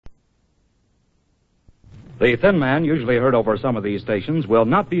The Thin Man, usually heard over some of these stations, will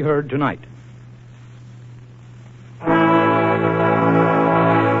not be heard tonight.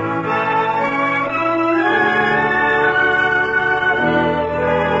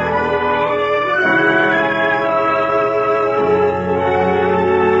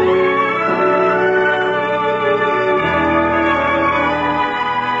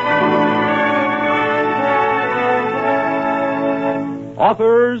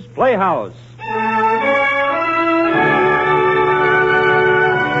 Author's Playhouse.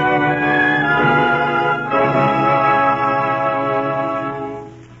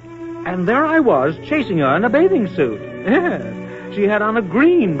 And there I was, chasing her in a bathing suit. Yes, she had on a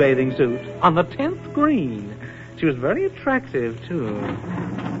green bathing suit, on the 10th green. She was very attractive, too.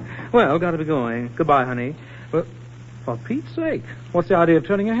 Well, gotta be going. Goodbye, honey. Well, for Pete's sake, what's the idea of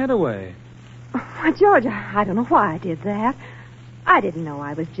turning your head away? Why, George, I don't know why I did that. I didn't know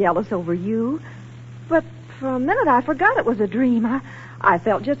I was jealous over you. But for a minute I forgot it was a dream. I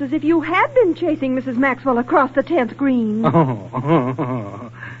felt just as if you had been chasing Mrs. Maxwell across the 10th green.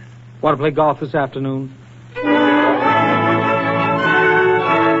 Oh. Want to play golf this afternoon?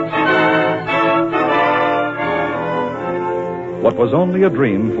 What was only a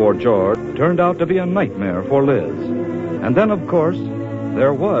dream for George turned out to be a nightmare for Liz. And then, of course,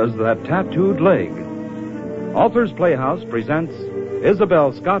 there was that tattooed leg. Author's Playhouse presents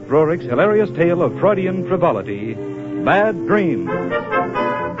Isabel Scott Rorick's hilarious tale of Freudian frivolity, Bad Dreams.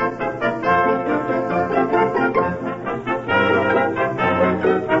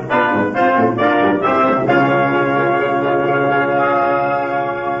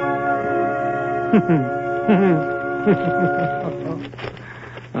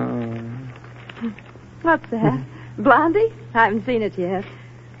 What's that? Blondie? I haven't seen it yet.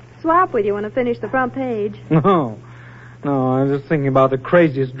 Swap with you when I finish the front page. No, I was just thinking about the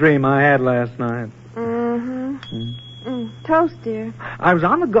craziest dream I had last night. Toast, dear. I was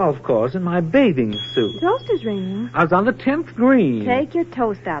on the golf course in my bathing suit. Toast is ringing. I was on the 10th green. Take your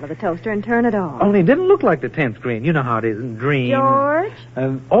toast out of the toaster and turn it off. Only it didn't look like the 10th green. You know how it is in dreams. George?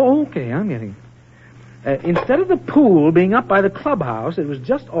 Okay, I'm getting... instead of the pool being up by the clubhouse, it was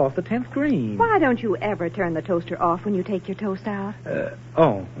just off the 10th green. Why don't you ever turn the toaster off when you take your toast out?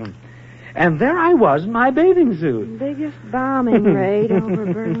 And there I was in my bathing suit. Biggest bombing raid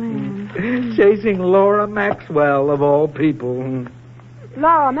over Berlin. Chasing Laura Maxwell, of all people.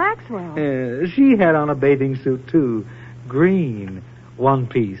 Laura Maxwell? She had on a bathing suit, too. Green. One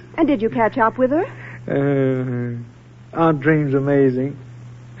piece. And did you catch up with her? Aren't dreams amazing?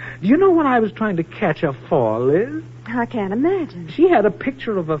 Do you know what I was trying to catch her for, Liz? I can't imagine. She had a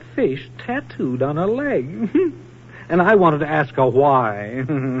picture of a fish tattooed on her leg. And I wanted to ask her why.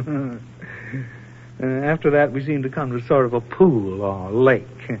 After that, we seemed to come to sort of a pool or lake.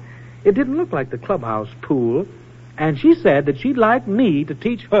 It didn't look like the clubhouse pool. And she said that she'd like me to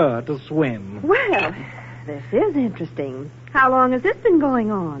teach her to swim. Well, this is interesting. How long has this been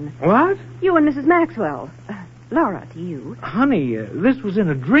going on? What? You and Mrs. Maxwell. Laura, to you. Honey, this was in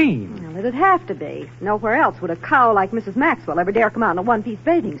a dream. Well, it'd have to be. Nowhere else would a cow like Mrs. Maxwell ever dare come out in a one-piece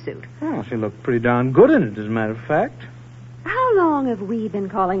bathing suit. Oh, she looked pretty darn good in it, as a matter of fact. How long have we been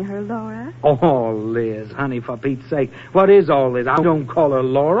calling her Laura? Oh, Liz, honey, for Pete's sake. What is all this? I don't call her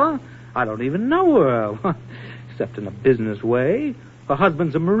Laura. I don't even know her. Except in a business way. Her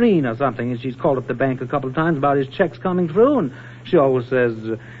husband's a Marine or something, and she's called up the bank a couple of times about his checks coming through, and she always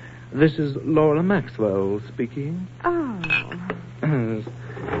says... This is Laura Maxwell speaking. Oh.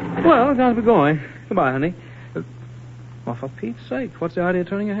 Well, I gotta be going. Goodbye, honey. Well, for Pete's sake, what's the idea of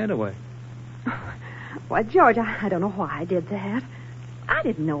turning your head away? Why, George, I don't know why I did that. I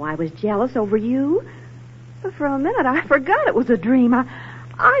didn't know I was jealous over you. But for a minute, I forgot it was a dream.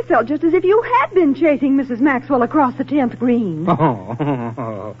 I felt just as if you had been chasing Mrs. Maxwell across the 10th green.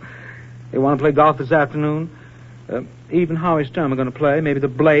 Oh. You want to play golf this afternoon? Eve and Howie Sturm are going to play. Maybe the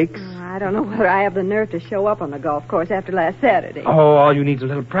Blakes. I don't know whether I have the nerve to show up on the golf course after last Saturday. Oh, all you need is a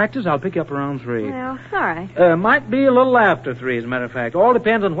little practice. I'll pick you up around 3. Well, all right. Might be a little after 3, as a matter of fact. All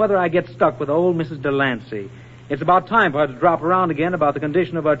depends on whether I get stuck with old Mrs. Delancey. It's about time for her to drop around again about the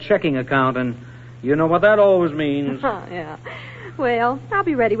condition of her checking account, and you know what that always means. Yeah. Well, I'll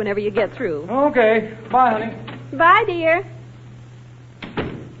be ready whenever you get through. Okay. Bye, honey. Bye, dear.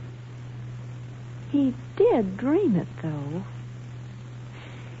 He did dream it, though.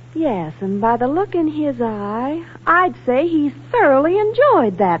 Yes, and by the look in his eye, I'd say he thoroughly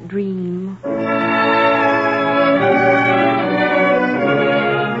enjoyed that dream.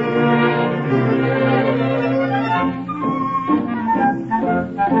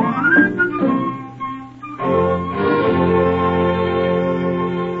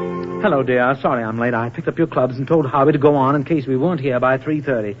 Hello, dear. Sorry I'm late. I picked up your clubs and told Howie to go on in case we weren't here by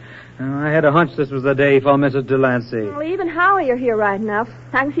 3:30. I had a hunch this was the day for Mrs. Delancey. Well, Eve and Howie are here right enough.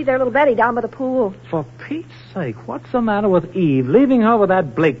 I can see their little Betty down by the pool. For Pete's sake, what's the matter with Eve? Leaving her with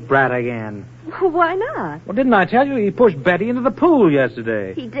that Blake brat again? Why not? Well, didn't I tell you he pushed Betty into the pool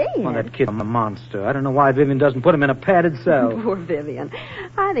yesterday? He did. Well, that kid's a monster. I don't know why Vivian doesn't put him in a padded cell. Poor Vivian.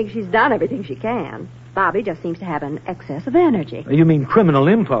 I think she's done everything she can. Bobby just seems to have an excess of energy. You mean criminal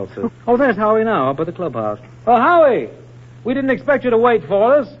impulses? Oh, there's Howie now, up at the clubhouse. Oh, Howie! We didn't expect you to wait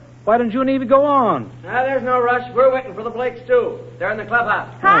for us. Why don't you and Eve go on? There's no rush. We're waiting for the Blakes, too. They're in the clubhouse.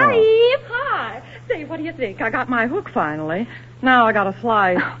 Hi, Eve. Hi. Say, what do you think? I got my hook finally. Now I got a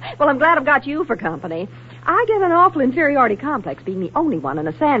fly. Well, I'm glad I've got you for company. I get an awful inferiority complex being the only one in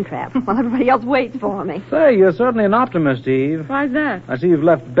a sand trap while everybody else waits for me. Say, you're certainly an optimist, Eve. Why's that? I see you've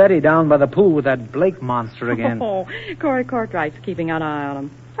left Betty down by the pool with that Blake monster again. Oh, Corey Cartwright's keeping an eye on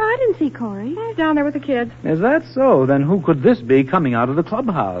him. I didn't see Corey. He's down there with the kids. Is that so? Then who could this be coming out of the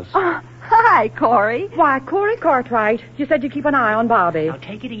clubhouse? Oh, hi, Corey. Why, Corey Cartwright, you said you keep an eye on Bobby. Now,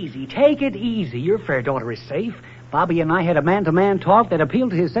 take it easy. Take it easy. Your fair daughter is safe. Bobby and I had a man-to-man talk that appealed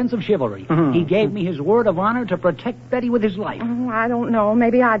to his sense of chivalry. Mhm. He gave me his word of honor to protect Betty with his life. Oh, I don't know.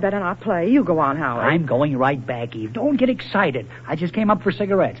 Maybe I'd better not play. You go on, Howard. I'm going right back, Eve. Don't get excited. I just came up for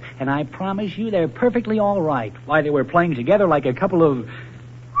cigarettes, and I promise you they're perfectly all right. Why, they were playing together like a couple of...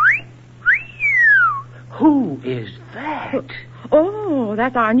 Who is that? Oh,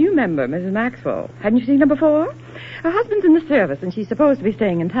 that's our new member, Mrs. Maxwell. Hadn't you seen her before? Her husband's in the service, and she's supposed to be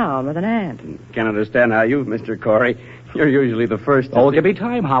staying in town with an aunt. Can't understand how you, Mr. Corey. You're usually the first to... Oh, give me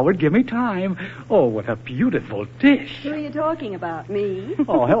time, Howard. Give me time. Oh, what a beautiful dish. Who are you talking about? Me?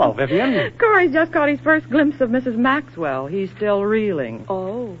 Oh, hello, Vivian. Corey's just caught his first glimpse of Mrs. Maxwell. He's still reeling.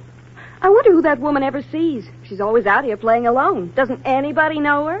 Oh. I wonder who that woman ever sees. She's always out here playing alone. Doesn't anybody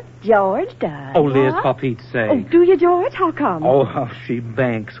know her? George does. Oh, Liz, What? for Pete's Oh, sake. do you, George? How come? Oh, how she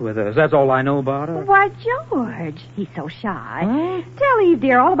banks with us. That's all I know about her. Why, George, he's so shy. Huh? Tell Eve,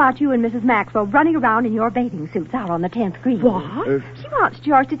 dear, all about you and Mrs. Maxwell running around in your bathing suits out on the 10th green. What? She wants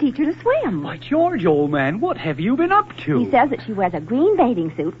George to teach her to swim. Why, George, old man, what have you been up to? He says that she wears a green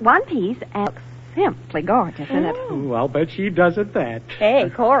bathing suit, one piece, and looks simply gorgeous in it. Oh, I'll bet she does at that. Hey,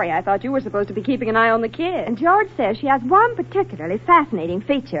 Corey, I thought you were supposed to be keeping an eye on the kid. And George says she has one particularly fascinating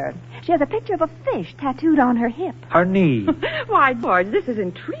feature. She has a picture of a fish tattooed on her hip. Her knee. Why, George, this is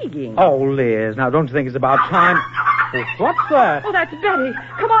intriguing. Oh, Liz, now don't you think it's about time? Oh, what's that? Oh, that's Betty.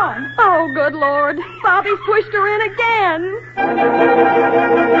 Come on. Oh, good Lord. Bobby's pushed her in again.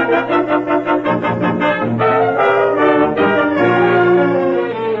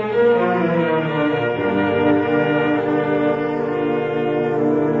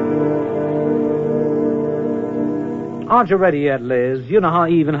 Aren't you ready yet, Liz? You know how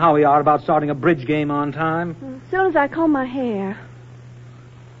Eve and Howie are about starting a bridge game on time. As soon as I comb my hair.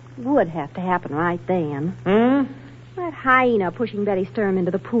 Would have to happen right then. That hyena pushing Betty Sturm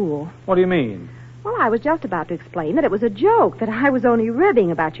into the pool. What do you mean? Well, I was just about to explain that it was a joke, that I was only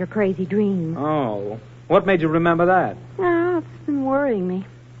ribbing about your crazy dream. Oh. What made you remember that? Oh, it's been worrying me.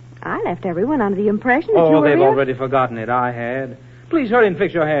 I left everyone under the impression that you Oh, were they've ill. already forgotten it. I had. Please hurry and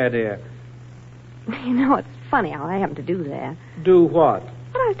fix your hair, dear. You know, it's funny how I happened to do that. Do what?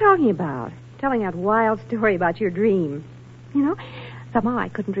 What I was talking about. Telling that wild story about your dream. You know, somehow I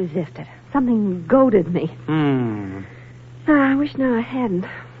couldn't resist it. Something goaded me. I wish now I hadn't.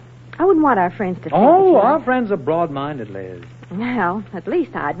 I wouldn't want our friends to think Oh, that you- our friends are broad-minded, Liz. Well, at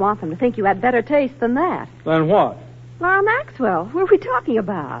least I'd want them to think you had better taste than that. Then what? Laura Maxwell, who are we talking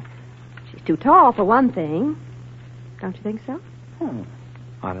about? She's too tall, for one thing. Don't you think so?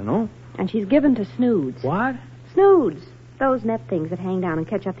 I don't know. And she's given to snoods. What? Snoods. Those net things that hang down and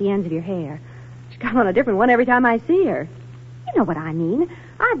catch up the ends of your hair. She's got on a different one every time I see her. You know what I mean.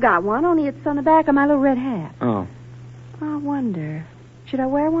 I've got one, only it's on the back of my little red hat. Oh. I wonder, should I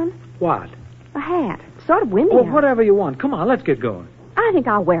wear one? What? A hat. It's sort of windy Well, out. whatever you want. Come on, let's get going. I think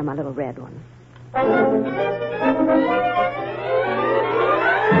I'll wear my little red one.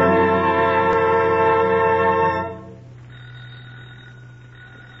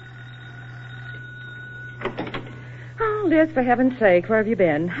 Oh, Liz, for heaven's sake, where have you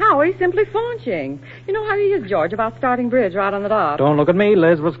been? Howie's simply flaunching. You know how he is, George, about starting bridge right on the dot. Don't look at me,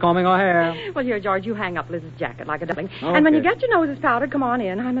 Liz. What's combing her hair? Well, here, George, you hang up Liz's jacket like a duckling. Okay. And when you get your noses powdered, come on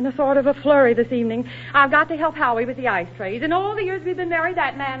in. I'm in a sort of a flurry this evening. I've got to help Howie with the ice trays. In all the years we've been married,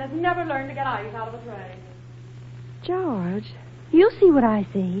 that man has never learned to get ice out of a tray. George, you see what I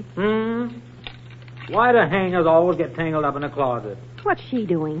see. Why do hangers always get tangled up in a closet? What's she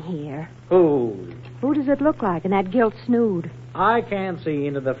doing here? Who? Who does it look like in that gilt snood? I can't see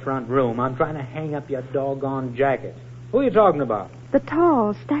into the front room. I'm trying to hang up your doggone jacket. Who are you talking about? The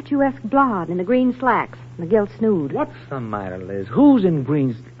tall, statuesque blonde in the green slacks and the gilt snood. What's the matter, Liz? Who's in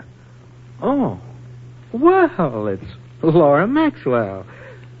Green's... Oh. Well, it's Laura Maxwell.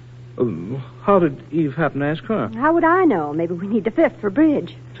 How did Eve happen to ask her? How would I know? Maybe we need the fifth for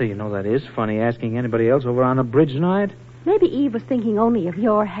bridge. So you know that is funny, asking anybody else over on a bridge night? Maybe Eve was thinking only of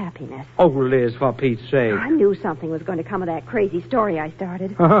your happiness. Oh, Liz, for Pete's sake. I knew something was going to come of that crazy story I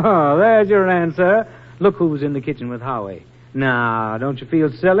started. Oh, there's your answer. Look who's in the kitchen with Howie. Now, don't you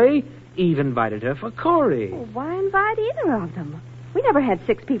feel silly? Eve invited her for Corey. Well, why invite either of them? We never had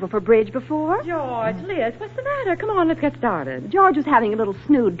 6 people for bridge before. George, Liz, what's the matter? Come on, let's get started. George was having a little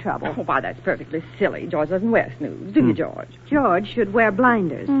snood trouble. Oh, why, that's perfectly silly. George doesn't wear snoods, do you, George? George should wear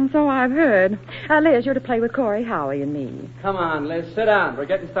blinders. So I've heard. Liz, you're to play with Corey, Howie, and me. Come on, Liz, sit down. We're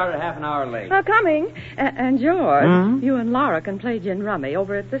getting started half an hour late. Coming. And George, you and Laura can play gin rummy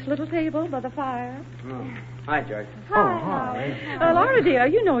over at this little table by the fire. Oh. Hi, George. Hi. Laura, dear,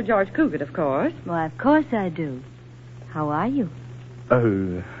 you know George Cugat, of course. Why, of course I do. How are you?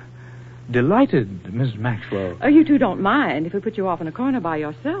 Oh, delighted, Mrs. Maxwell. You two don't mind if we put you off in a corner by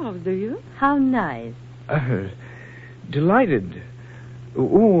yourselves, do you? How nice. Delighted.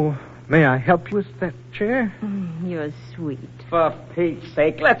 Oh, may I help you with that chair? You're sweet. For Pete's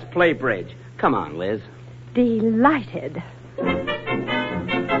sake, let's play bridge. Come on, Liz. Delighted.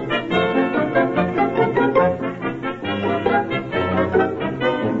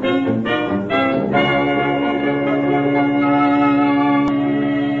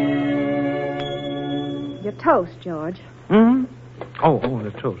 Your toast, George. Hmm? Oh,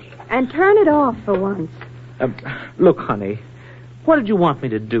 the toast. And turn it off for once. Look, honey, what did you want me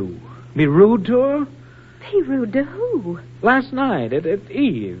to do? Be rude to her? Be rude to who? Last night at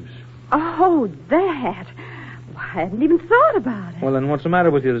Eve's. Oh, that. Why, I hadn't even thought about it. Well, then what's the matter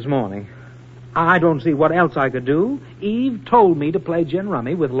with you this morning? I don't see what else I could do. Eve told me to play gin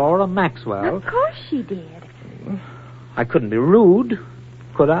rummy with Laura Maxwell. Of course she did. I couldn't be rude,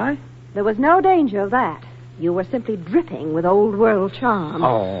 could I? There was no danger of that. You were simply dripping with old world charm.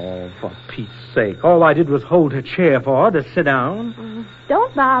 Oh, for Pete's sake. All I did was hold her chair for her to sit down.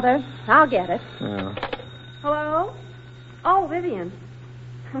 Don't bother. I'll get it. Oh. Hello? Oh, Vivian.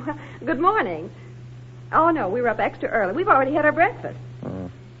 Good morning. Oh, no, we were up extra early. We've already had our breakfast.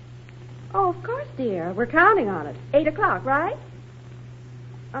 Oh, of course, dear. We're counting on it. 8 o'clock, right?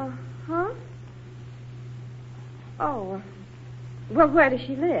 Uh-huh. Oh, well, where does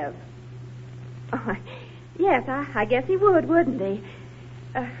she live? Oh, yes, I guess he would, wouldn't he?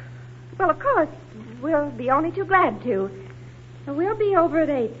 Well, of course, we'll be only too glad to. We'll be over at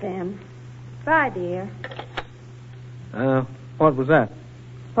 8 then. Bye, dear. What was that?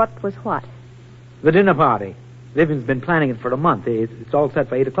 What was what? The dinner party. Vivian's been planning it for a month. It's all set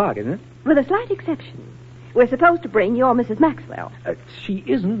for 8 o'clock, isn't it? With a slight exception. We're supposed to bring your Mrs. Maxwell. She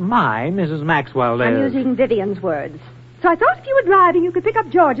isn't my Mrs. Maxwell, Liz. I'm using Vivian's words. So I thought if you were driving, you could pick up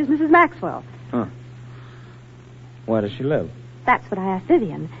George's Mrs. Maxwell. Huh. Where does she live? That's what I asked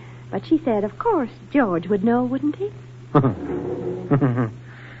Vivian. But she said, of course, George would know, wouldn't he?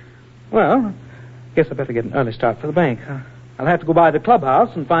 Well, guess I better get an early start for the bank. I'll have to go by the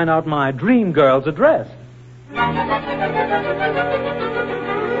clubhouse and find out my dream girl's address.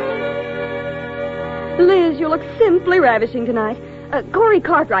 Liz, you look simply ravishing tonight. Corey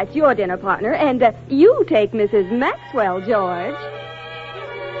Cartwright's your dinner partner, and you take Mrs. Maxwell, George.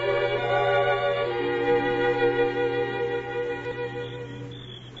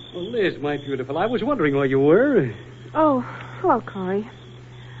 Well, Liz, my beautiful, I was wondering where you were. Oh, hello, Corey.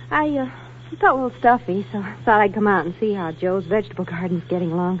 I felt a little stuffy, so I thought I'd come out and see how Joe's vegetable garden's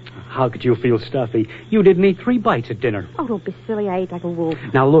getting along. How could you feel stuffy? You didn't eat 3 bites at dinner. Oh, don't be silly. I ate like a wolf.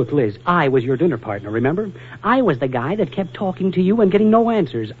 Now, look, Liz, I was your dinner partner, remember? I was the guy that kept talking to you and getting no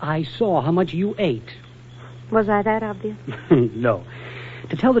answers. I saw how much you ate. Was I that obvious? No.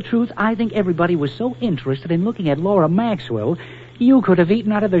 To tell the truth, I think everybody was so interested in looking at Laura Maxwell, you could have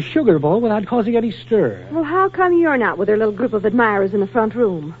eaten out of the sugar bowl without causing any stir. Well, how come you're not with her little group of admirers in the front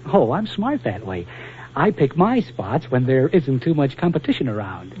room? Oh, I'm smart that way. I pick my spots when there isn't too much competition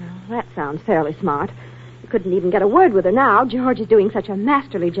around. Well, that sounds fairly smart. You couldn't even get a word with her now. George is doing such a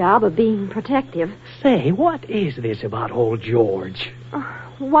masterly job of being protective. Say, what is this about old George?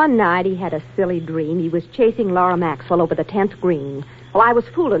 One night he had a silly dream. He was chasing Laura Maxwell over the 10th green. Well, I was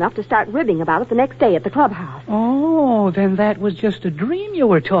fool enough to start ribbing about it the next day at the clubhouse. Oh, then that was just a dream you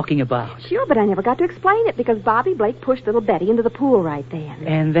were talking about. Sure, but I never got to explain it because Bobby Blake pushed little Betty into the pool right then.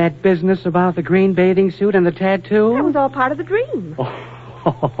 And that business about the green bathing suit and the tattoo? That was all part of the dream. Oh,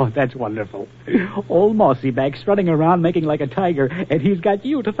 Oh, that's wonderful. Old Mossy back strutting around making like a tiger, and he's got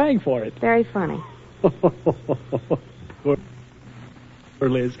you to thank for it. Very funny. Poor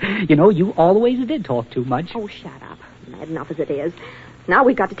Liz. You know, you always did talk too much. Oh, shut up. Mad enough as it is. Now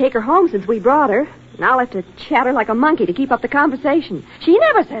we've got to take her home since we brought her. And I'll have to chatter like a monkey to keep up the conversation. She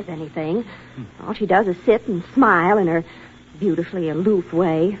never says anything. All she does is sit and smile in her beautifully aloof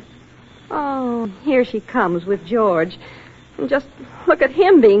way. Oh, here she comes with George. And just look at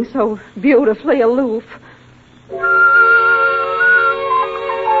him being so beautifully aloof.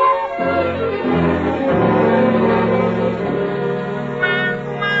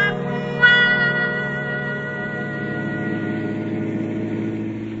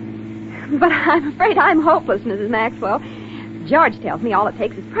 But I'm afraid I'm hopeless, Mrs. Maxwell. George tells me all it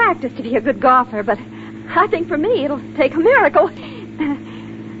takes is practice to be a good golfer, but I think for me it'll take a miracle.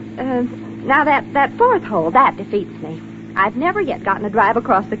 Now that fourth hole, that defeats me. I've never yet gotten a drive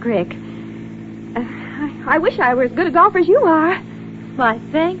across the creek. I wish I were as good a golfer as you are. Why,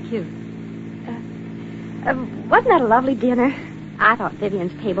 thank you. Wasn't that a lovely dinner? I thought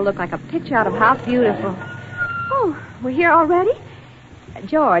Vivian's table looked like a picture out of House Beautiful. Oh, we're here already?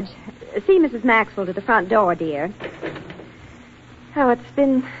 George, see Mrs. Maxwell to the front door, dear. Oh, it's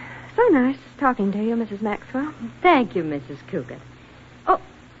been so nice talking to you, Mrs. Maxwell. Thank you, Mrs. Cougar. Oh,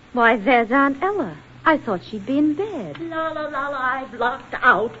 why, there's Aunt Ella. I thought she'd be in bed. La, I've locked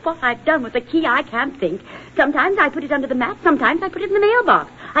out. What I've done with the key, I can't think. Sometimes I put it under the mat, sometimes I put it in the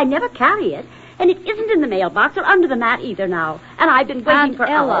mailbox. I never carry it. And it isn't in the mailbox or under the mat either now. And I've been waiting for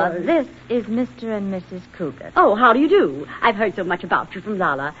Ella, hours. This is Mr. and Mrs. Cougar. Oh, how do you do? I've heard so much about you from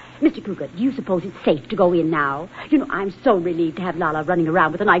Lala. Mr. Cougar, do you suppose it's safe to go in now? You know, I'm so relieved to have Lala running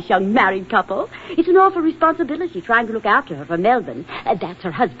around with a nice young married couple. It's an awful responsibility trying to look after her for Melvin. That's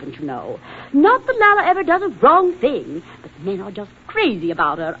her husband, you know. Not that Lala ever does a wrong thing, but men are just crazy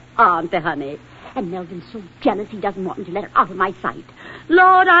about her, aren't they, honey? And Melvin's so jealous he doesn't want me to let her out of my sight.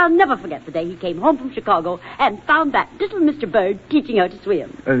 Lord, I'll never forget the day he came home from Chicago and found that little Mr. Bird teaching her to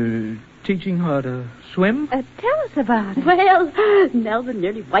swim. Teaching her to swim? Tell us about it. Well, Melvin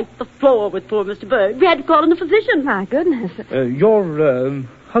nearly wiped the floor with poor Mr. Bird. We had to call in a physician. My goodness. Your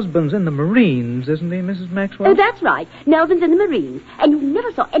husband's in the Marines, isn't he, Mrs. Maxwell? Oh, that's right. Melvin's in the Marines, and you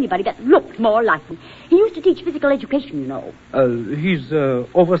never saw anybody that looked more like him. He used to teach physical education, you know. He's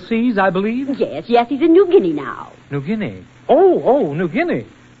overseas, I believe? Yes, he's in New Guinea now. New Guinea. Oh, New Guinea.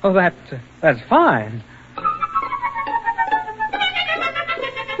 Oh, that's fine.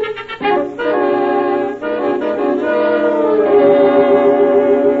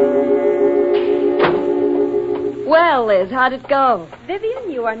 Well, Liz, how'd it go?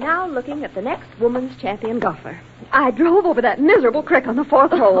 Vivian, you are now looking at the next woman's champion golfer. I drove over that miserable creek on the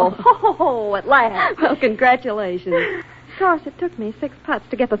fourth hole. Oh, at last. Well, congratulations. Of course, it took me 6 putts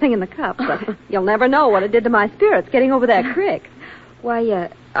to get the thing in the cup, but you'll never know what it did to my spirits getting over that creek. Why,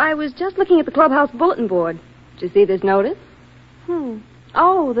 I was just looking at the clubhouse bulletin board. Did you see this notice?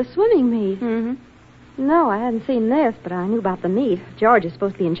 Oh, the swimming meet. Mm-hmm. No, I hadn't seen this, but I knew about the meet. George is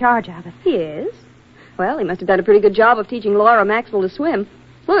supposed to be in charge of it. He is? Well, he must have done a pretty good job of teaching Laura Maxwell to swim.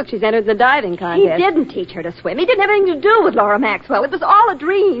 Look, she's entered the diving contest. He didn't teach her to swim. He didn't have anything to do with Laura Maxwell. It was all a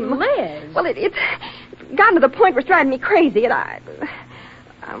dream. Liz. Well, it's gotten to the point where it's driving me crazy, and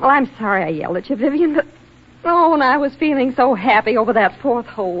I'm sorry I yelled at you, Vivian, but... Oh, and I was feeling so happy over that fourth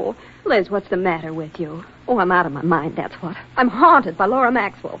hole. Liz, what's the matter with you? Oh, I'm out of my mind, that's what. I'm haunted by Laura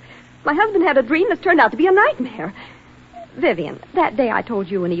Maxwell. My husband had a dream that's turned out to be a nightmare. Vivian, that day I told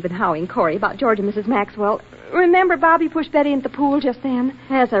you and even Howie and Corey about George and Mrs. Maxwell. Remember Bobby pushed Betty into the pool just then?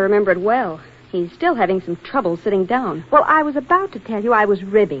 Yes, I remember it well. He's still having some trouble sitting down. Well, I was about to tell you I was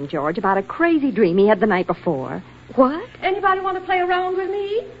ribbing George about a crazy dream he had the night before. What? Anybody want to play around with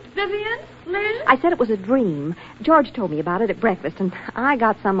me? Vivian? Liz? I said it was a dream. George told me about it at breakfast, and I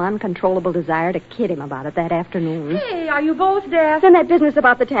got some uncontrollable desire to kid him about it that afternoon. Hey, are you both deaf? Then that business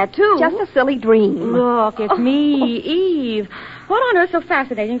about the tattoo. Just a silly dream. Look, it's me, Eve. What on earth's so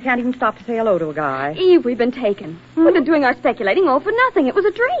fascinating you can't even stop to say hello to a guy? Eve, we've been taken. We've been doing our speculating all for nothing. It was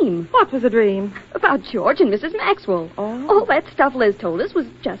a dream. What was a dream? About George and Mrs. Maxwell. Oh. All that stuff Liz told us was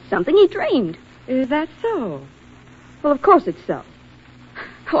just something he dreamed. Is that so? Well, of course it's so.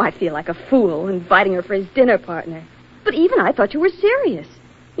 Oh, I feel like a fool inviting her for his dinner partner. But even I thought you were serious.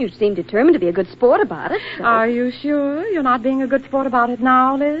 You seemed determined to be a good sport about it. So... Are you sure you're not being a good sport about it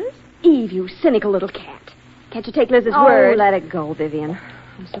now, Liz? Eve, you cynical little cat. Can't you take Liz's word? Oh, let it go, Vivian.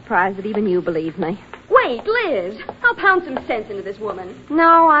 I'm surprised that even you believe me. Wait, Liz. I'll pound some sense into this woman.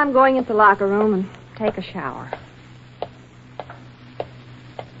 No, I'm going into the locker room and take a shower.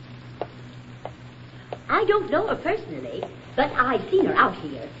 I don't know her personally, But I've seen her out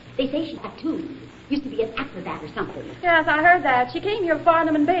here. They say she's tattooed. Used to be an acrobat or something. Yes, I heard that. She came here with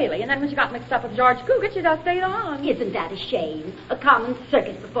Farnham and Bailey, and then when she got mixed up with George Cugat, she just stayed on. Isn't that a shame? A common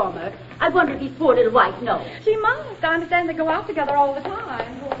circus performer. I wonder if his poor little wife knows. She must. I understand they go out together all the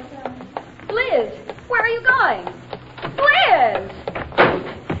time. Liz, where are you going? Liz!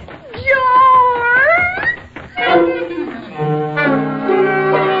 George!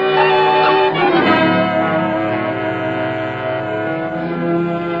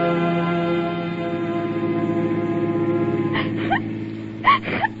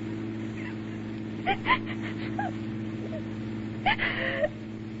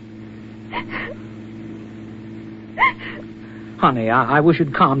 Honey, I wish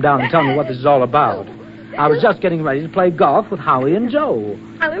you'd calm down and tell me what this is all about. I was just getting ready to play golf with Howie and Joe.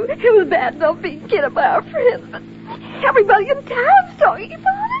 It was bad enough being kid about our friends, but everybody in town's talking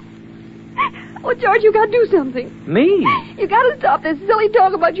about it. Oh, George, you gotta do something. Me? You gotta stop this silly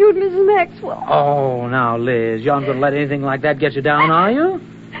talk about you and Mrs. Maxwell. Oh, now, Liz, you aren't going to let anything like that get you down, are you?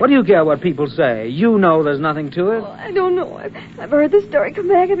 What do you care what people say? You know there's nothing to it. Well, I don't know. I've heard this story come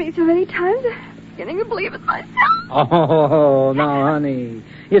back at me so many times. I'm beginning to believe it myself. Oh, now, honey,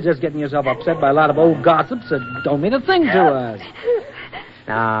 you're just getting yourself upset by a lot of old gossips that don't mean a thing to us.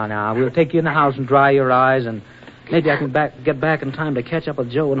 Now, we'll take you in the house and dry your eyes, and maybe I can get back in time to catch up with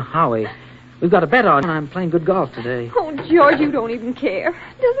Joe and Howie. We've got a bet on, and I'm playing good golf today. Oh, George, you don't even care.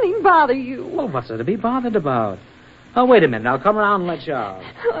 It doesn't even bother you. Well, what's there to be bothered about? Oh, wait a minute. I'll come around and let you out.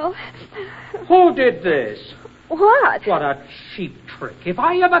 Well, Who did this? what? What a cheap trick. If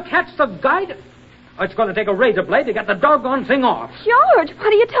I ever catch the guy... It's going to take a razor blade to get the doggone thing off. George, what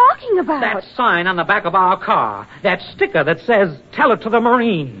are you talking about? That sign on the back of our car. That sticker that says, "Tell it to the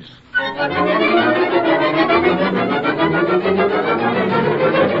Marines."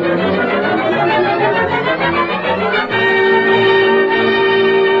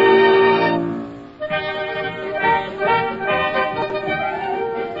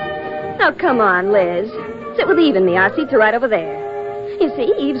 Now, come on, Liz. Sit with Eve and me. Our seats are right over there. You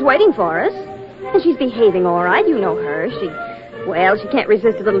see, Eve's waiting for us. And she's behaving all right. You know her. She can't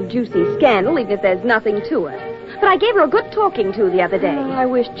resist a little juicy scandal, even if there's nothing to it. But I gave her a good talking to the other day. Oh, I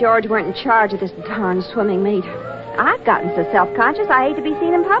wish George weren't in charge of this darn swimming meet. I've gotten so self-conscious I hate to be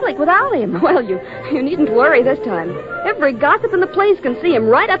seen in public without him. Well, you needn't worry this time. Every gossip in the place can see him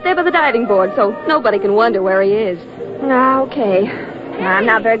right up there by the diving board, so nobody can wonder where he is. Okay. I'm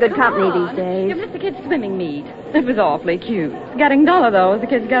not very good company these days. You missed the kids' swimming meet. It was awfully cute. It's getting duller, though, as the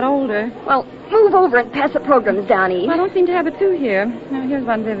kids get older. Well, move over and pass the programs down, Eve. I don't seem to have a two here. Now, here's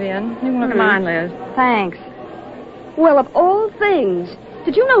one, Vivian. You can look at mine, Liz. Thanks. Well, of all things,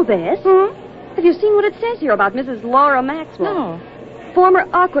 did you know this? Have you seen what it says here about Mrs. Laura Maxwell? No. Former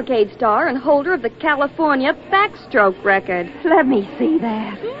Aquacade star and holder of the California backstroke record. Let me see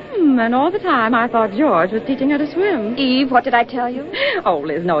that. And all the time I thought George was teaching her to swim. Eve, what did I tell you? Oh,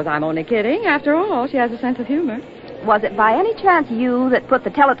 Liz knows I'm only kidding. After all, she has a sense of humor. Was it by any chance you that put the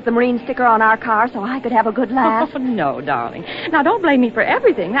Tell It to the Marine sticker on our car so I could have a good laugh? Oh, no, darling. Now, don't blame me for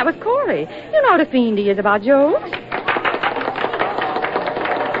everything. That was Corey. You know what a fiend he is about jokes.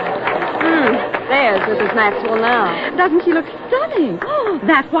 There's Mrs. Maxwell now. Doesn't she look stunning? Oh,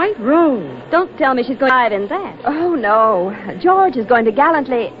 that white rose. Don't tell me she's going to dive in that. Oh, no. George is going to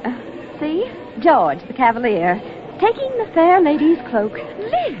gallantly... see? George, the Cavalier, taking the fair lady's cloak.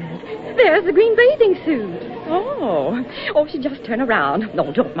 Liz, there's the green bathing suit. Oh, she just turn around.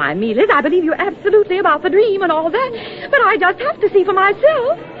 No, don't mind me, Liz. I believe you're absolutely about the dream and all that. But I just have to see for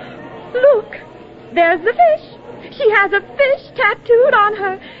myself. Look, there's the fish. She has a fish tattooed on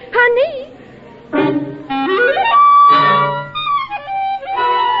her knee.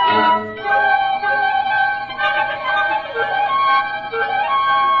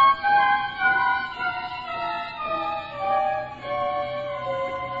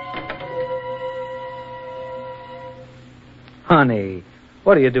 Honey,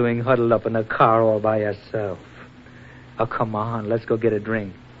 what are you doing huddled up in the car all by yourself? Oh, come on, let's go get a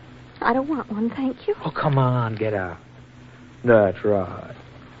drink. I don't want one, thank you. Oh, come on, get out. That's right.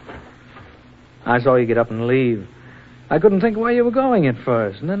 I saw you get up and leave. I couldn't think where you were going at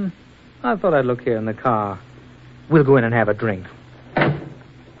first, and then I thought I'd look here in the car. We'll go in and have a drink.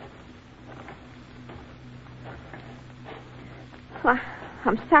 Well,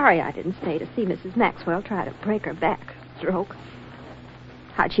 I'm sorry I didn't stay to see Mrs. Maxwell try to break her back stroke.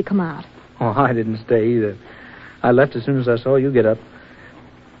 How'd she come out? Oh, I didn't stay either. I left as soon as I saw you get up.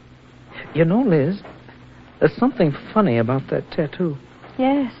 You know, Liz, there's something funny about that tattoo.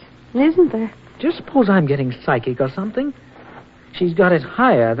 Yes, isn't there? Just suppose I'm getting psychic or something. She's got it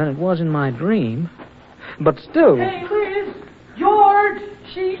higher than it was in my dream. But still... Hey, Liz. Liz! George!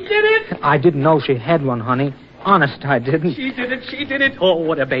 She did it! I didn't know she had one, honey. Honest, I didn't. She did it. Oh,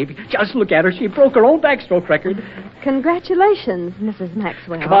 what a baby. Just look at her. She broke her own backstroke record. Congratulations, Mrs.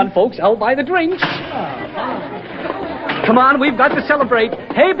 Maxwell. Come on, folks. I'll buy the drinks. Come on, we've got to celebrate.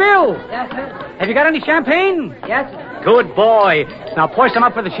 Hey, Bill. Yes, sir. Have you got any champagne? Yes, sir. Good boy. Now pour some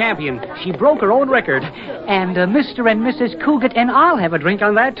up for the champion. She broke her own record. And Mr. and Mrs. Cougat and I'll have a drink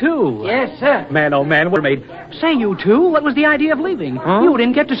on that, too. Yes, sir. Man, oh, man, we're made. Say, you two, what was the idea of leaving? Huh? You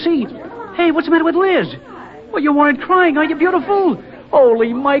didn't get to see. Hey, what's the matter with Liz? Well, you weren't crying, are you, beautiful?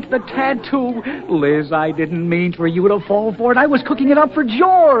 Holy Mike, the tattoo. Liz, I didn't mean for you to fall for it. I was cooking it up for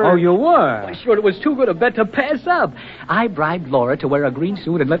George. Oh, you were? I sure it was too good a bet to pass up. I bribed Laura to wear a green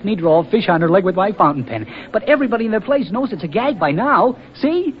suit and let me draw a fish on her leg with my fountain pen. But everybody in the place knows it's a gag by now.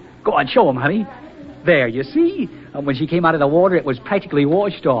 See? Go on, show 'em, honey. There, you see? When she came out of the water, it was practically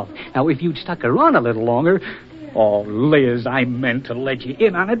washed off. Now, if you'd stuck around a little longer... Oh, Liz, I meant to let you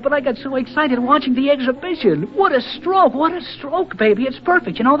in on it, but I got so excited watching the exhibition. What a stroke, baby. It's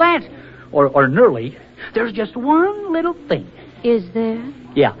perfect, you know that? Or nearly. There's just one little thing. Is there?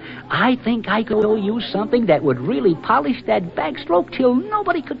 Yeah, I think I could use something that would really polish that backstroke till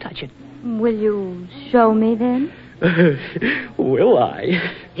nobody could touch it. Will you show me then? Will I?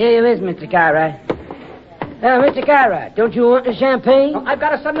 Here you is, Mr. Cartwright. Mr. Cartwright, don't you want the champagne? I've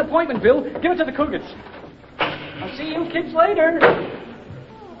got a sudden appointment, Bill. Give it to the Cougars. I'll see you kids later.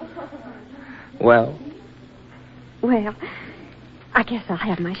 Well? Well, I guess I'll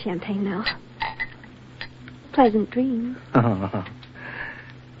have my champagne now. Pleasant dreams.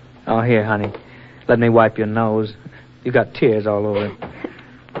 Oh, here, honey. Let me wipe your nose. You got tears all over it.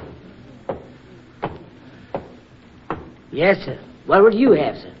 Yes, sir. What would you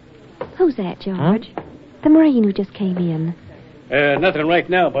have, sir? Who's that, George? The Marine who just came in. Nothing right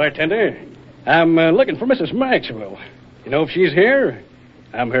now, bartender. I'm looking for Mrs. Maxwell. You know if she's here?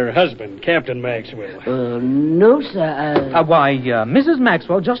 I'm her husband, Captain Maxwell. No, sir. Why, Mrs.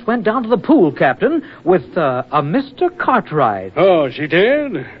 Maxwell just went down to the pool, Captain, with a Mr. Cartwright. Oh, she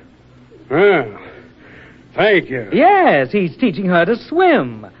did? Well, thank you. Yes, he's teaching her to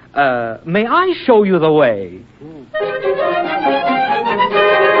swim. May I show you the way?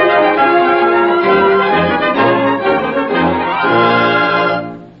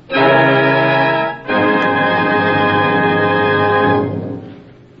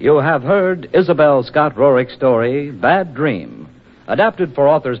 You have heard Isabel Scott Rorick's story, Bad Dream, adapted for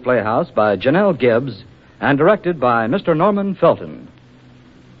Authors Playhouse by Janelle Gibbs and directed by Mr. Norman Felton.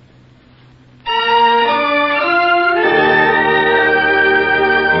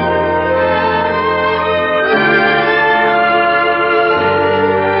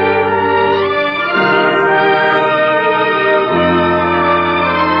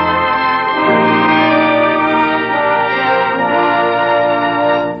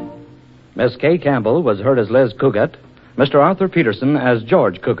 Miss Kay Campbell was heard as Liz Cougat, Mr. Arthur Peterson as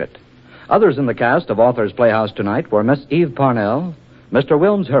George Cougat. Others in the cast of Authors Playhouse tonight were Miss Eve Parnell, Mr.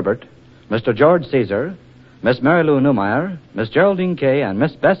 Wilms Herbert, Mr. George Caesar, Miss Mary Lou Newmeyer, Miss Geraldine Kay, and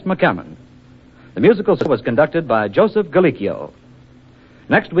Miss Bess McCammon. The musical was conducted by Joseph Galicchio.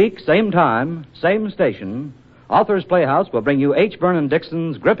 Next week, same time, same station, Authors Playhouse will bring you H. Vernon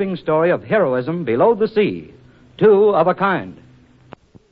Dixon's gripping story of heroism below the sea, Two of a Kind.